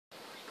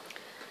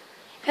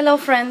Hello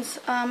friends,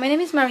 my name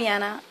is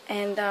Mariana,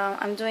 and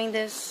I'm doing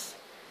this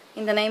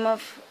in the name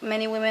of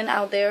many women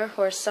out there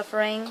who are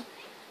suffering,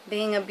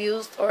 being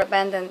abused or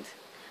abandoned.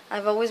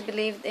 I've always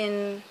believed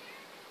in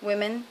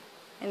women,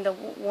 in the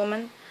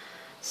woman,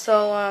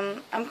 so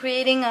I'm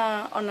creating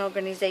an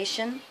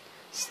organization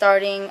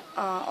starting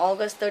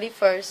August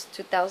 31st,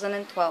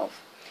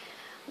 2012,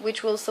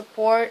 which will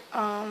support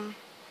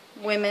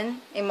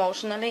women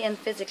emotionally and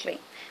physically.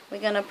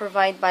 We're going to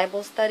provide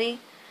Bible study,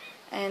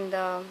 and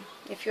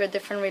if you're a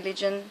different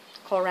religion,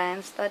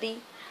 Koran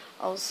study.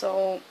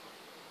 Also,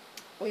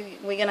 we're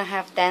going to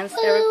have dance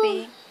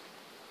therapy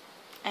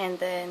and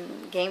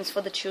then games for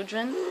the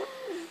children.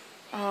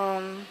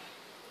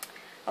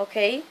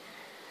 Okay,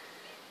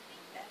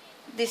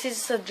 this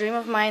is a dream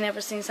of mine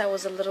ever since I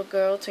was a little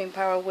girl, to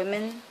empower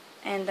women.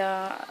 And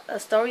a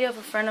story of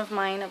a friend of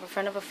mine, of a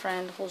friend of a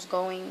friend, who's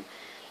going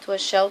to a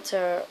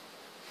shelter,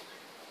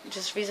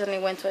 just recently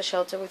went to a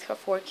shelter with her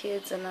 4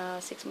 kids and a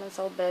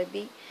 6-month-old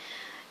baby.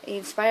 It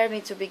inspired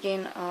me to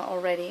begin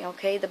already.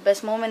 Okay, the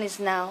best moment is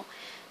now.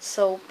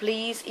 So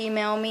please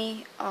email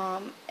me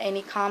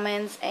any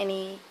comments,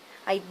 any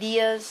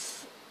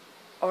ideas,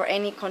 or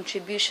any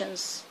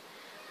contributions.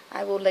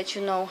 I will let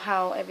you know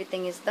how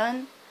everything is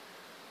done.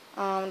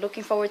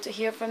 Looking forward to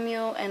hear from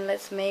you, and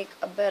let's make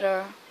a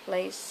better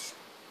place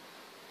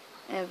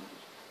in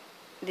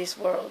this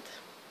world.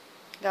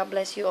 God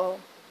bless you all.